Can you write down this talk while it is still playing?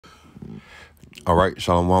All right,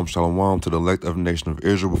 shalom to the elect of the nation of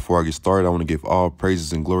Israel. Before I get started, I want to give all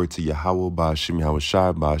praises and glory to Yahweh, by Hashem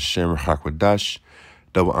Yahushai, by Hashem Hakwadash.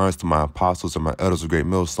 Double honors to my apostles and my elders of great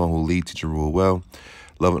millstone who lead, teach, and rule well.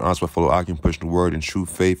 Love and honor to my fellow occupant, pushing the word in true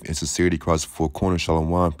faith and sincerity across the four corners.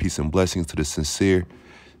 Shalom, peace and blessings to the sincere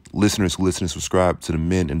listeners who listen and subscribe to the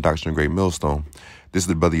men and doctrine of great millstone. This is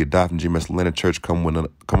the brother Edified from GMS Atlanta Church coming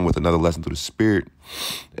with another lesson through the Spirit.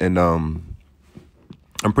 And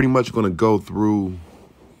I'm pretty much going to go through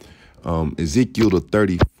Ezekiel, the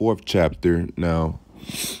 34th chapter. Now,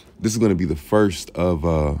 this is going to be the first of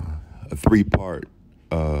a three-part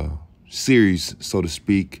series, so to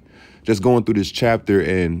speak. Just going through this chapter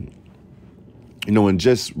and, and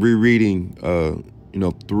just rereading,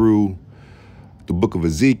 through the book of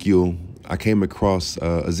Ezekiel, I came across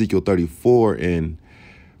Ezekiel 34, and,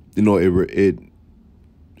 it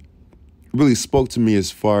really spoke to me as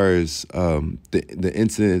far as the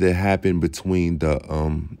incident that happened between the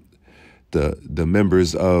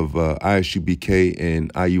members of ISUBK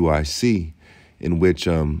and IUIC, in which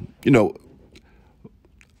I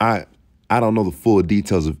don't know the full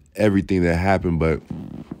details of everything that happened, but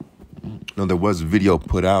there was a video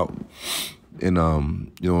put out, and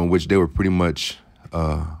in which they were pretty much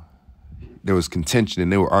there was contention and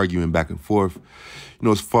they were arguing back and forth,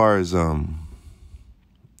 as far as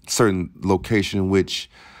certain location in which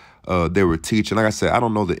they were teaching. Like I said, I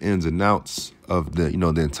don't know the ins and outs of the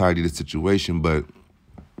entirety of the situation, but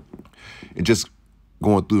it just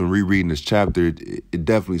going through and rereading this chapter, it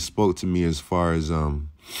definitely spoke to me as far as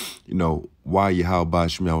why Yahweh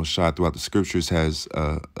Shema Shai throughout the scriptures has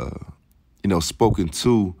spoken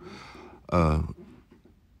to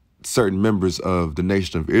certain members of the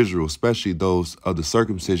nation of Israel, especially those of the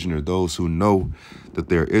circumcision, or those who know that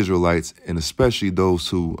they're Israelites, and especially those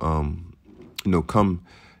who come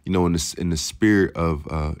in the spirit of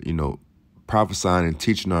prophesying and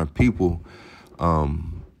teaching our people,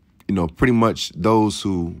 pretty much those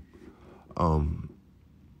who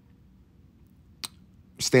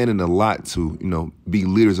stand in the lot to be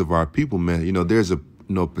leaders of our people, man. There's a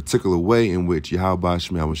particular way in which Yahweh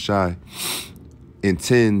Shema Shai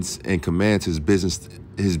intends and commands his business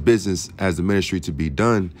as the ministry to be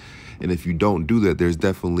done. And if you don't do that, there's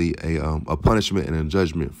definitely a punishment and a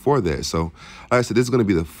judgment for that. So, like I said, this is going to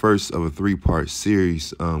be the first of a three-part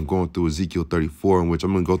series going through Ezekiel 34, in which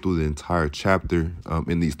I'm going to go through the entire chapter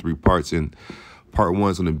in these three parts. And part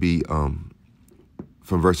one is going to be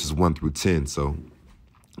from verses 1 through 10. So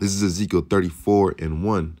this is Ezekiel 34 and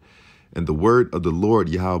 1. And the word of the Lord,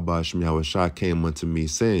 Yahweh Shema Shai, came unto me,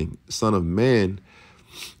 saying, Son of man,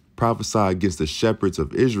 prophesy against the shepherds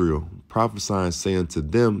of Israel, prophesying, saying unto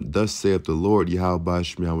them, Thus saith the Lord, Yahweh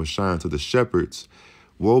Shema Shai, unto the shepherds,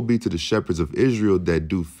 Woe be to the shepherds of Israel that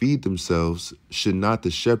do feed themselves. Should not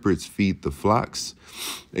the shepherds feed the flocks?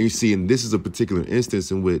 And you see, and this is a particular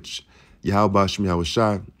instance in which Yahweh Shema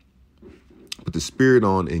Shai put the Spirit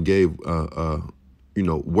on and gave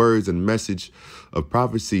words and message of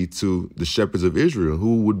prophecy to the shepherds of Israel.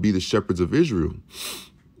 Who would be the shepherds of Israel?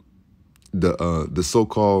 The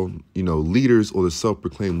so-called, leaders, or the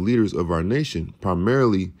self-proclaimed leaders of our nation.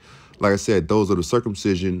 Primarily, like I said, those of the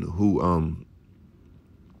circumcision who,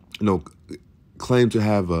 claim to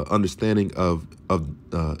have an understanding of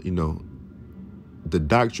the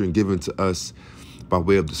doctrine given to us by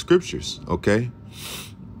way of the scriptures. Okay.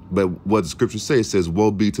 But what the scriptures say, it says,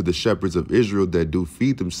 Woe be to the shepherds of Israel that do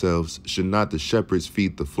feed themselves. Should not the shepherds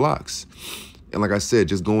feed the flocks? And like I said,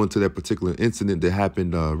 just going to that particular incident that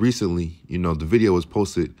happened recently, the video was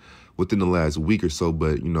posted within the last week or so,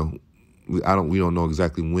 but, we don't know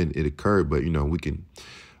exactly when it occurred, but, we can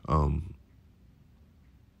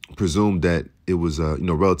presume that it was,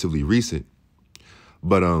 relatively recent.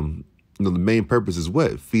 But, the main purpose is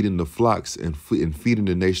what? Feeding the flocks and feeding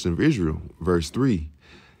the nation of Israel. Verse 3.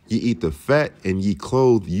 Ye eat the fat, and ye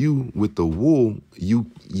clothe you with the wool.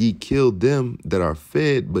 Ye kill them that are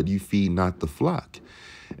fed, but you feed not the flock.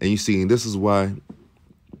 And you see, and this is why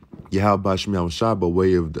Yahweh Shema Shai, by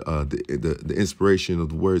way of the inspiration of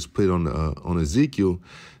the words put on Ezekiel,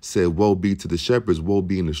 said, Woe be to the shepherds, woe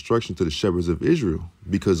be in destruction to the shepherds of Israel.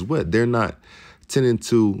 Because what? They're not tending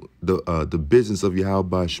to the business of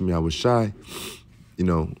Yahweh Shema Shai,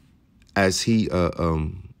 as he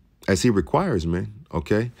requires, man.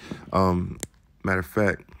 Okay. Matter of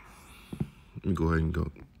fact, let me go ahead and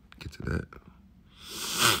get to that.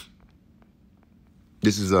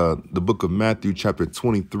 This is the book of Matthew, chapter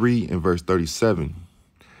 23 and verse 37.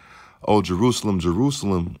 O Jerusalem,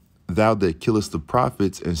 Jerusalem, thou that killest the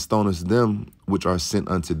prophets and stonest them which are sent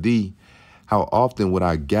unto thee, how often would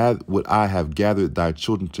I have gathered thy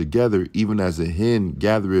children together, even as a hen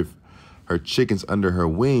gathereth her chickens under her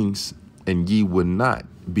wings, and ye would not.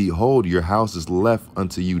 Behold, your house is left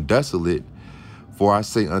unto you desolate. For I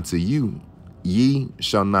say unto you, ye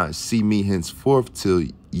shall not see me henceforth till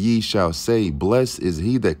ye shall say, blessed is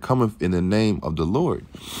he that cometh in the name of the Lord.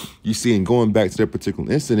 You see, and going back to that particular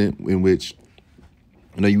incident in which,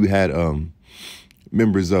 you had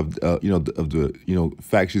members of the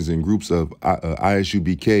factions and groups of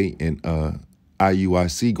ISUBK and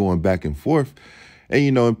IUIC going back and forth,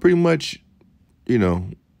 and and pretty much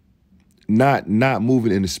not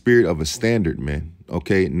moving in the spirit of a standard, man.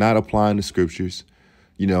 Okay, not applying the scriptures,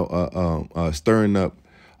 stirring up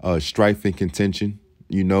strife and contention,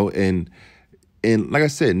 and like I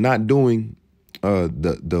said, not doing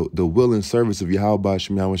the will and service of Yahweh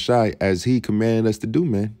Shem Yahweh Shai as he commanded us to do,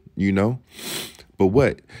 man. But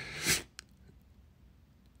what?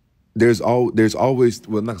 There's always,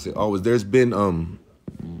 well, not to say always, there's been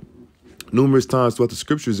numerous times throughout the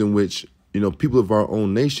scriptures in which, people of our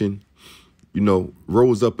own nation,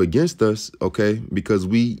 rose up against us, okay, because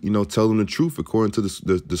we, tell them the truth according to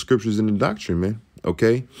the scriptures and the doctrine, man,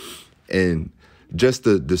 okay? And just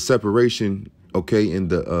the separation, okay, and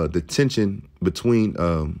the tension between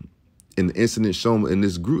in the incident shown in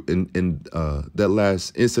this group, in that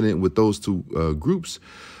last incident with those two groups,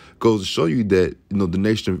 goes to show you that, the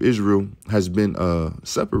nation of Israel has been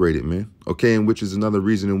separated, man, okay, and which is another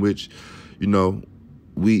reason in which,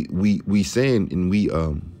 we saying and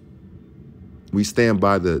we stand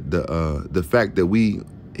by the fact that we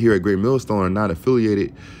here at Great Millstone are not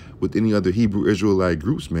affiliated with any other Hebrew Israelite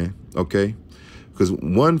groups, man, okay? Because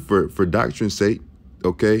one, for doctrine's sake,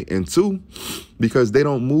 okay, and two, because they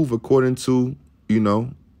don't move according to,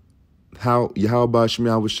 how Yahweh Shem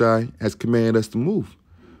Yahweh Shai has commanded us to move,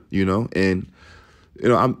 and,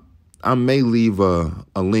 I may leave a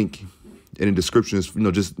link in the description,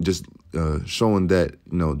 just showing that,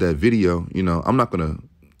 that video, I'm not going to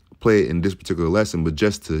play it in this particular lesson, but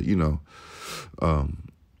just to,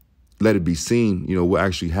 let it be seen, what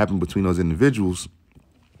actually happened between those individuals.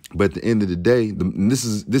 But at the end of the day, this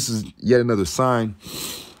is yet another sign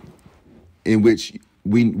in which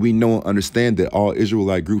we know and understand that all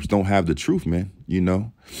Israelite groups don't have the truth, man.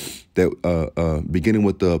 That beginning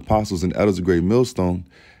with the apostles and elders of Great Millstone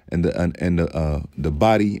and the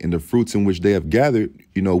body and the fruits in which they have gathered,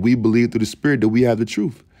 we believe through the Spirit that we have the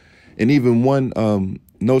truth. And even one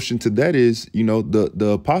notion to that is,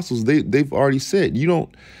 the apostles, they've already said you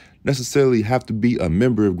don't necessarily have to be a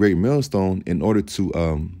member of Great Millstone in order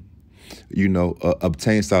to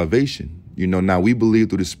obtain salvation. Now we believe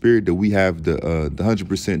through the Spirit that we have the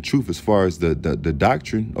 100% truth as far as the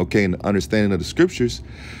doctrine, okay, and the understanding of the scriptures.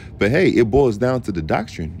 But hey, it boils down to the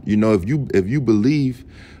doctrine. If you believe,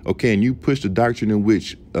 okay, and you push the doctrine in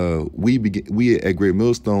which we at Great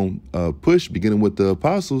Millstone push, beginning with the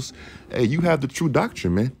apostles, hey, you have the true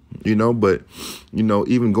doctrine, man. But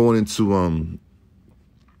even going into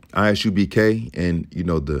ISUBK and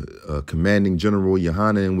the commanding general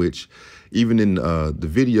Yohana, in which even in the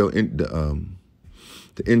video, in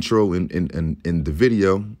the intro in the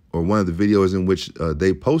video, or one of the videos in which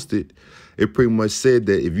they posted, it pretty much said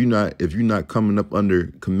that if you're not coming up under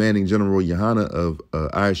commanding general Yohana of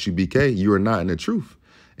ISUBK, you are not in the truth.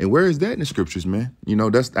 And where is that in the scriptures, man?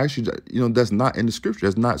 That's actually, that's not in the scripture.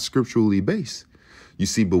 That's not scripturally based. You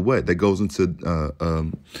see, but what? That goes into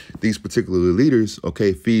these particular leaders,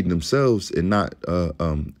 okay, feeding themselves and not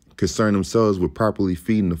concern themselves with properly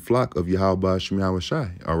feeding the flock of Yahweh Shem Yahweh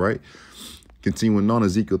Shai, all right? Continuing on,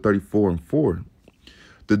 Ezekiel 34:4.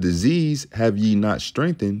 The disease have ye not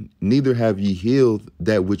strengthened, neither have ye healed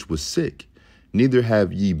that which was sick, neither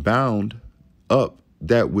have ye bound up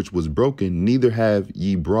that which was broken, neither have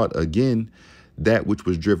ye brought again that which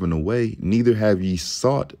was driven away, neither have ye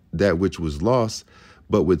sought that which was lost,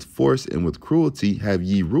 but with force and with cruelty have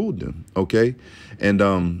ye ruled them. Okay.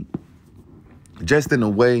 And just in a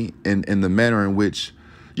way, in the manner in which,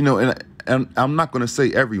 and I'm not going to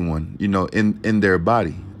say everyone, in their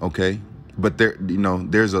body. Okay. But there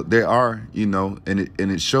are, and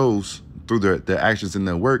it shows through their actions and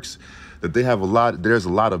their works that there's a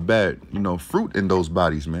lot of bad, fruit in those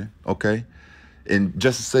bodies, man. Okay. And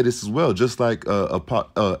just to say this as well, just like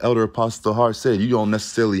Elder Apostle Hart said, you don't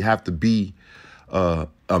necessarily have to be a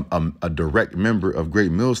direct member of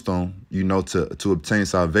Great Millstone, to obtain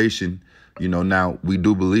salvation. Now we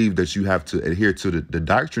do believe that you have to adhere to the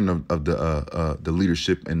doctrine of the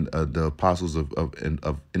leadership and the apostles and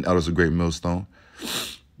elders of Great Millstone,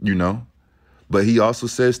 But he also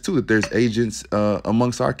says too that there's agents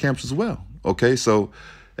amongst our camps as well. Okay, so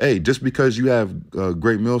hey, just because you have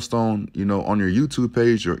Great Millstone, on your YouTube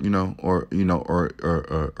page, or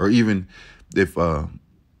or even if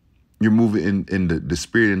you're moving in the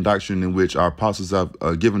spirit and doctrine in which our apostles have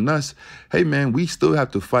given us, hey man, we still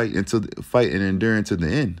have to fight and endure until the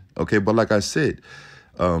end. Okay, but like I said,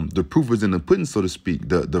 the proof is in the pudding, so to speak.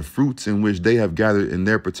 The fruits in which they have gathered in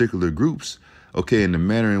their particular groups, okay, in the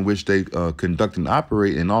manner in which they conduct and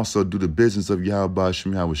operate, and also do the business of Yahweh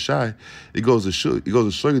Shem Yahweh Shai, it goes to show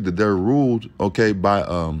you that they're ruled, okay, by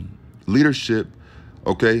leadership,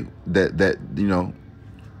 okay, that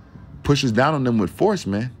pushes down on them with force,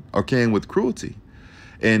 man, okay, and with cruelty.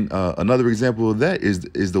 And another example of that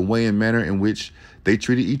is the way and manner in which they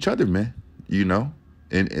treated each other, man,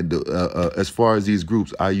 and as far as these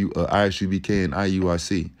groups, ISUBK and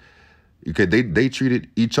IUIC, okay, they treated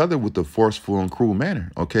each other with a forceful and cruel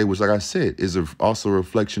manner, okay, which, like I said, is also a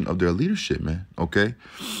reflection of their leadership, man, okay.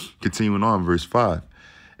 Continuing on, verse 5.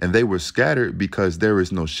 And they were scattered because there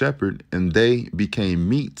is no shepherd, and they became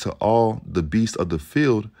meat to all the beasts of the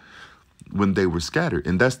field when they were scattered.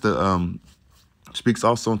 And that's speaks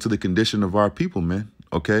also to the condition of our people, man,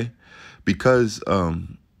 okay, because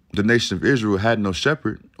the nation of Israel had no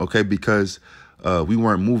shepherd, okay, because we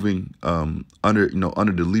weren't moving under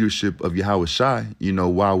the leadership of Yahweh Shai,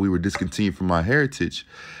 while we were discontinued from our heritage.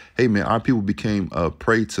 Hey, man, our people became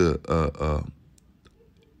prey to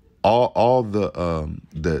all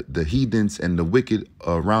the heathens and the wicked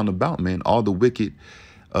round about, man. All the wicked,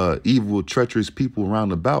 evil, treacherous people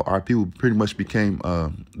round about, our people pretty much became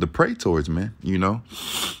the prey towards, man,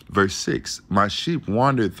 Verse 6, my sheep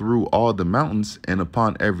wandered through all the mountains and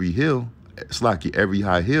upon every hill, every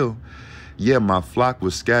high hill. Yeah, my flock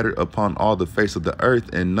was scattered upon all the face of the earth,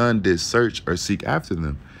 and none did search or seek after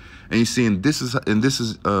them. And you see, and this is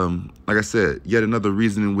like I said, yet another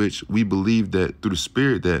reason in which we believe that through the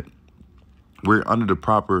Spirit that we're under the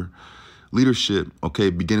proper leadership, okay,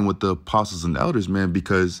 beginning with the apostles and elders, man,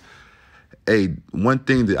 because, hey, one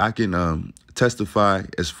thing that I can testify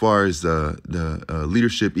as far as the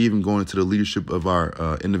leadership, even going into the leadership of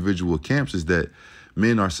our individual camps, is that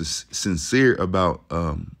men are sincere about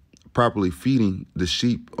properly feeding the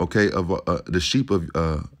sheep, okay, of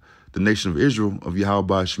the nation of Israel, of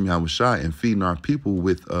Yahweh Shem Yahweh Shai, and feeding our people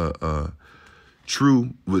with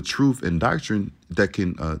truth and doctrine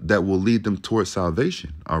that will lead them towards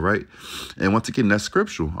salvation. All right. And once again, that's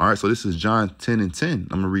scriptural. All right. So this is John 10:10. I'm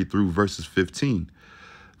going to read through verses 15.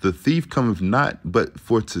 The thief cometh not but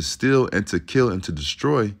for to steal and to kill and to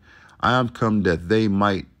destroy. I am come that they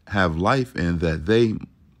might have life, and that they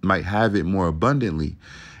might have it more abundantly.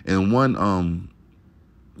 And one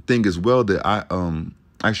thing as well that I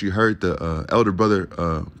actually heard the elder brother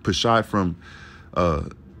Pashai from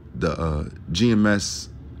the GMS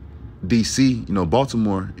DC,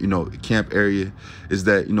 Baltimore, camp area, is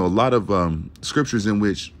that, a lot of scriptures in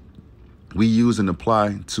which we use and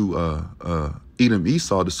apply to Edom,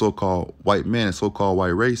 Esau, the so-called white man, so-called white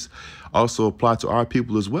race, also apply to our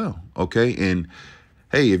people as well. Okay. And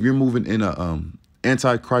hey, if you're moving in a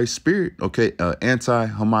anti-Christ spirit, okay,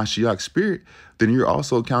 anti-Hamashiach spirit, then you're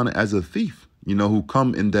also counted as a thief, who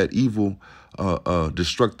come in that evil,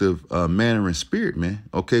 destructive manner and spirit, man.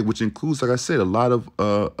 Okay, which includes, like I said, a lot of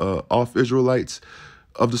off Israelites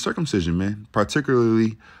of the circumcision, man,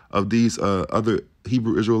 particularly of these other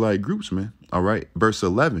Hebrew Israelite groups, man. All right, verse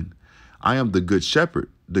 11. I am the good shepherd.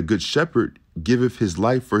 The good shepherd giveth his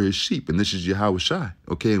life for his sheep, and this is Yahweh Shai.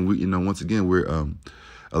 Okay, and we, once again, we're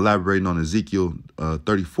elaborating on Ezekiel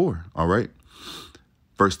 34. All right,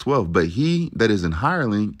 verse 12. But he that is an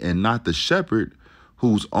hireling and not the shepherd,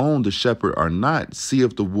 whose own the shepherd are not,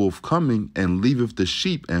 seeth the wolf coming, and leaveth the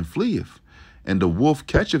sheep and fleeth. And the wolf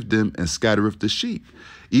catcheth them and scattereth the sheep.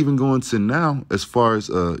 Even going to now, as far as,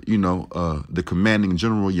 the commanding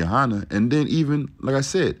general Yohana, and then even, like I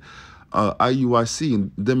said, IUIC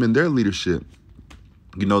and them in their leadership,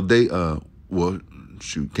 they,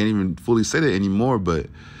 can't even fully say that anymore, but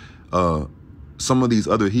some of these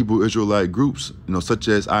other Hebrew Israelite groups, such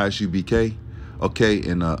as ISUBK, okay,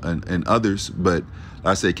 and others, but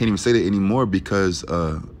like I said, can't even say that anymore because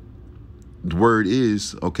the word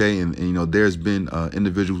is, okay, and there's been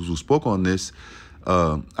individuals who spoke on this.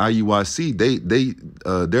 IUIC,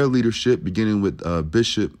 their leadership, beginning with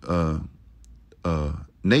Bishop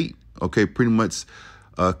Nate, okay, pretty much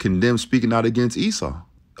condemned speaking out against Esau.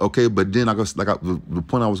 Okay, but then the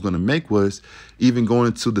point I was going to make was even going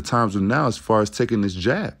into the times of now, as far as taking this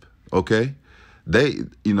jab. Okay, they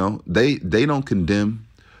don't condemn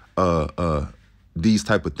these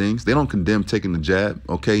type of things. They don't condemn taking the jab.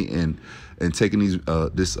 Okay, and taking these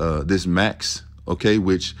this max. Okay,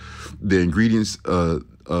 which the ingredients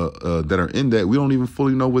that are in that, we don't even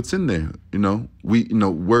fully know what's in there.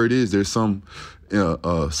 Word is there's some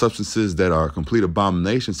substances that are complete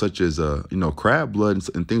abominations, such as crab blood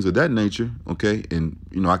and things of that nature. Okay, and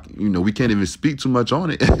we can't even speak too much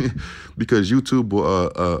on it because YouTube will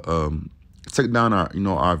take down our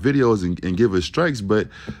our videos and give us strikes. But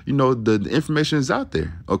the information is out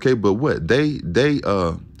there. Okay, but what they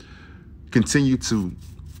continue to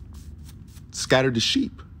scatter the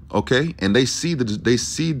sheep. Okay, and they see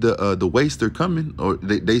the waster coming, or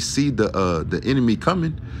they see the enemy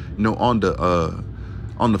coming, on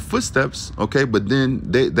the footsteps. Okay, but then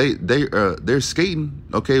they're skating.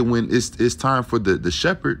 Okay, when it's time for the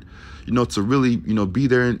shepherd, to really be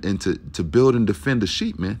there and to build and defend the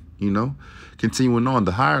sheep, man. Continuing on,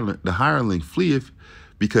 the hireling fleeth,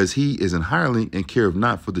 because he is an hireling and careth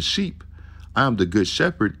not for the sheep. I am the good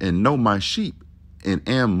shepherd and know my sheep, and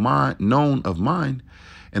am known of mine.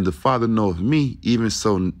 And the Father knoweth me, even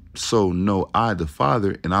so know I the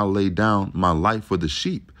Father, and I lay down my life for the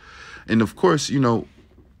sheep. And of course,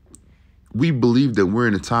 we believe that we're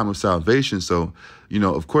in a time of salvation. So,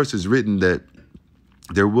 of course, it's written that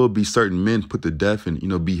there will be certain men put to death and,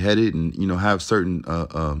 beheaded and, have certain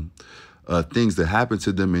things that happen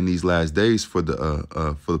to them in these last days for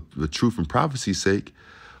the truth and prophecy's sake.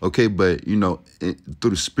 Okay, but, through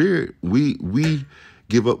the Spirit, we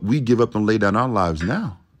give up and lay down our lives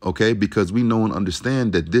now. Okay, because we know and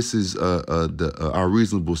understand that this is our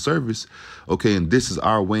reasonable service. Okay, and this is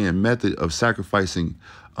our way and method of sacrificing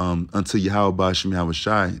unto Yahweh Ba'Shem Yahweh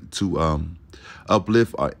Shai to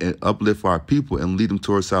uplift our people and lead them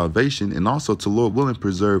towards salvation, and also to, Lord willing,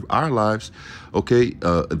 preserve our lives. Okay,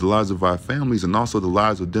 the lives of our families, and also the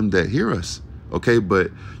lives of them that hear us. Okay, but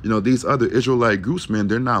these other Israelite groups, man,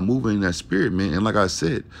 they're not moving in that spirit, man. And like I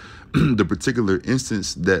said, the particular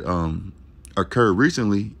instance that occurred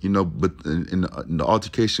recently, but in the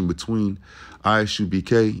altercation between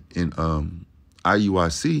ISUBK and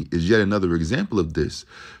IUIC is yet another example of this.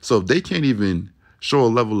 So if they can't even show a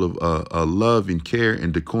level of love and care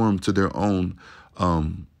and decorum to their own,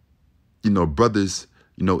 brothers,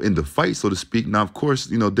 in the fight, so to speak. Now, of course,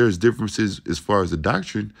 there's differences as far as the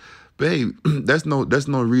doctrine, but hey, that's no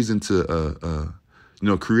reason to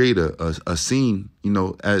create a scene,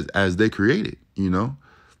 as they created.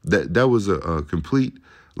 That was a complete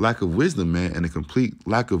lack of wisdom, man, and a complete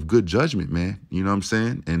lack of good judgment, man. You know what I'm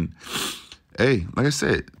saying? And hey, like I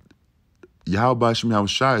said, Yahweh Ba'Shem Yahweh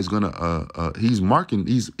Shai is gonna he's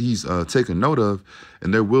taking note of,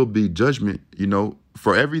 and there will be judgment,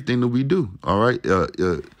 for everything that we do. All right.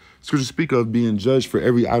 Scripture speak of being judged for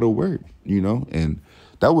every idle word, and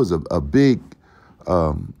that was a big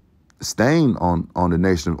stain on the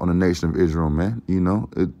nation of Israel, man.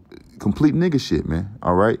 Complete nigga shit, man.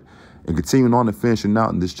 All right. And continuing on and finishing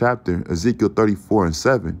out in this chapter, Ezekiel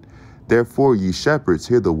 34:7. Therefore, ye shepherds,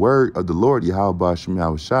 hear the word of the Lord Yahweh Ba'Shem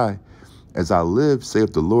Yahweh Shai. As I live,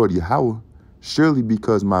 saith the Lord Yahweh, surely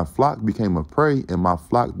because my flock became a prey, and my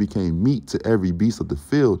flock became meat to every beast of the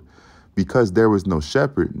field, because there was no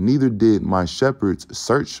shepherd, neither did my shepherds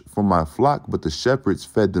search for my flock, but the shepherds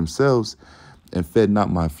fed themselves and fed not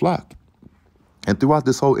my flock. And throughout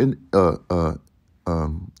this whole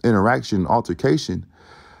interaction, altercation,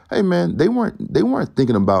 hey man, they weren't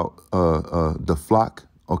thinking about the flock,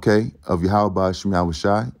 okay, of Yahweh Ba'Shem Yahweh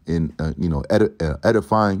Shai in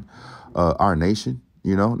edifying our nation.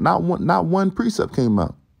 Not one precept came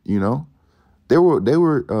out. They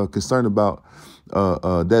were concerned about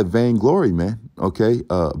that vainglory, man. Okay,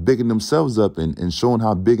 bigging themselves up and showing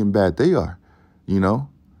how big and bad they are.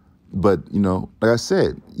 But like I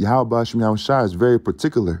said, Yahweh Ba'Shem Yahweh Shai is very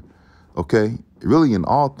particular. Okay, really in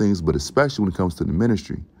all things, but especially when it comes to the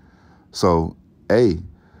ministry. So, hey,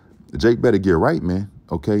 Jake better get right, man.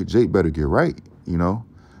 Okay, Jake better get right.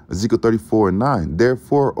 Ezekiel 34:9.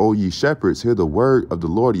 Therefore, O ye shepherds, hear the word of the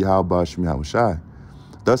Lord Yahweh Ba'Shem Yahweh Shai.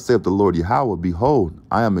 Thus saith the Lord Yahweh, behold,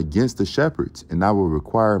 I am against the shepherds, and I will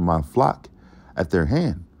require my flock at their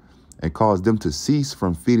hand, and cause them to cease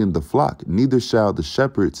from feeding the flock. Neither shall the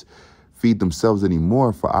shepherds feed themselves any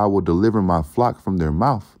more, for I will deliver my flock from their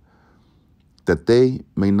mouth, that they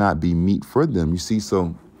may not be meat for them. You see,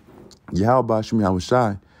 so Yahweh Ba'Shem Yahweh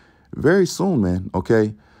Shai, very soon, man,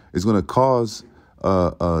 okay, is going to cause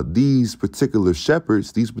these particular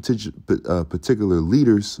shepherds, these particular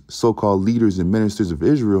leaders, so-called leaders and ministers of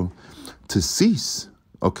Israel, to cease,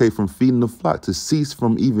 okay, from feeding the flock, to cease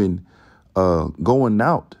from even going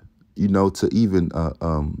out, to even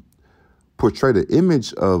portray the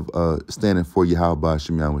image of standing for Yahweh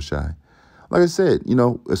Ba'Shem Yahweh Shai. Like I said,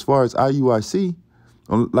 as far as IUIC,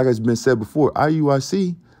 like it's been said before,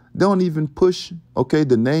 IUIC, they don't even push, okay,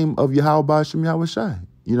 the name of Yahweh Ba'Shem Yahweh Shai.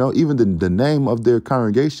 You know, even the name of their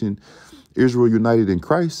congregation, Israel United in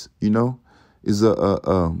Christ, you know, is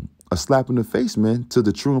a slap in the face, man, to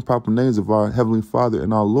the true and proper names of our Heavenly Father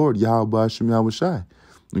and our Lord, Yahweh Hashem Yahweh Shai.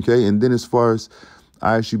 Okay, and then as far as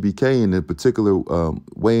ISUBK and the particular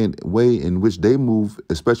way in which they move,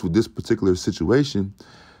 especially with this particular situation,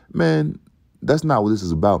 man, that's not what this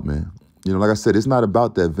is about, man. You know, like I said, it's not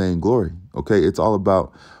about that vainglory. Okay, it's all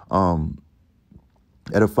about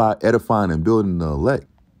edifying and building the elect.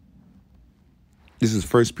 This is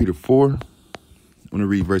 1 Peter 4. I'm going to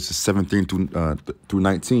read verses 17 through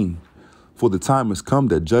 19. For the time has come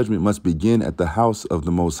that judgment must begin at the house of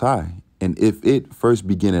the Most High. And if it first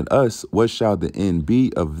begin at us, what shall the end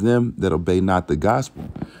be of them that obey not the gospel?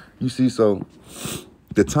 You see, so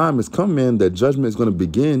the time has come, man, that judgment is going to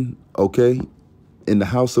begin, okay, in the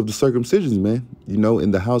house of the circumcisions, man. You know,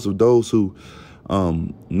 in the house of those who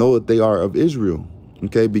know that they are of Israel,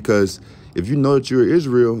 okay? Because if you know that you're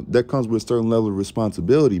Israel, that comes with a certain level of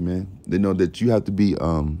responsibility, man. They know that you have to be,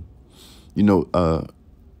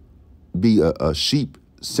 be a sheep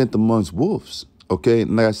sent amongst wolves, okay?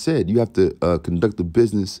 And like I said, you have to conduct the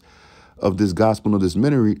business of this gospel, of this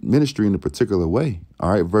ministry in a particular way,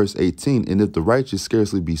 all right? Verse 18, and if the righteous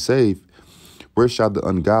scarcely be saved, where shall the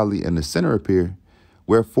ungodly and the sinner appear?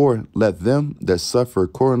 Wherefore, let them that suffer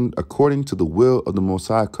according to the will of the Most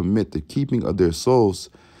High commit the keeping of their souls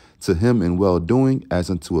to him in well-doing as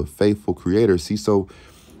unto a faithful creator. See, so,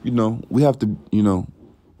 you know, we have to, you know,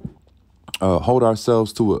 hold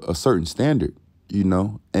ourselves to a certain standard, you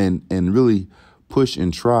know, and really push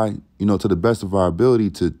and try, you know, to the best of our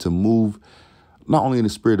ability to move not only in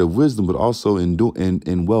the spirit of wisdom, but also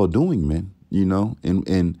in well-doing, man, you know,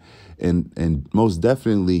 and most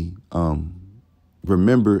definitely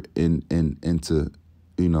remember and to,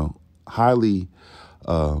 you know, highly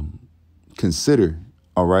consider,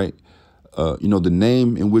 all right, you know, the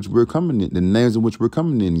name in which we're coming in, the names in which we're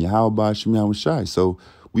coming in, Yahweh Hashem Yahweh Shai. So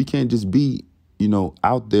we can't just be, you know,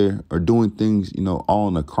 out there or doing things, you know, all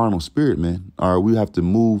in a carnal spirit, man. All right, we have to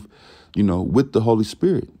move, you know, with the Holy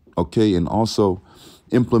Spirit, okay, and also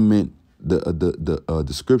implement the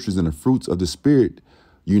scriptures and the fruits of the Spirit,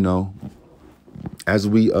 you know, as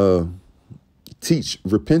we teach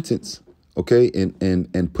repentance, okay,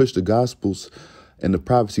 and push the gospels and the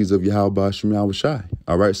prophecies of Yahweh Hashem Yahweh Shai.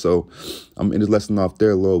 All right, so I'm in this lesson off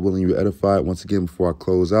there. Lord willing, you edified. Once again, before I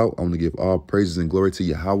close out, I want to give all praises and glory to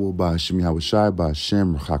Yahweh by Hashem Yahweh Shai, by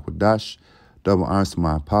Hashem Rachak. Double honors to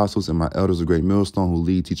my apostles and my elders of great millstone who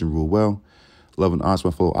lead, teach, and rule well. Love and honor to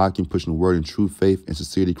my fellow Akim, pushing the word in true faith and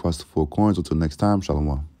sincerity across the four corners. Until next time,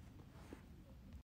 Shalom.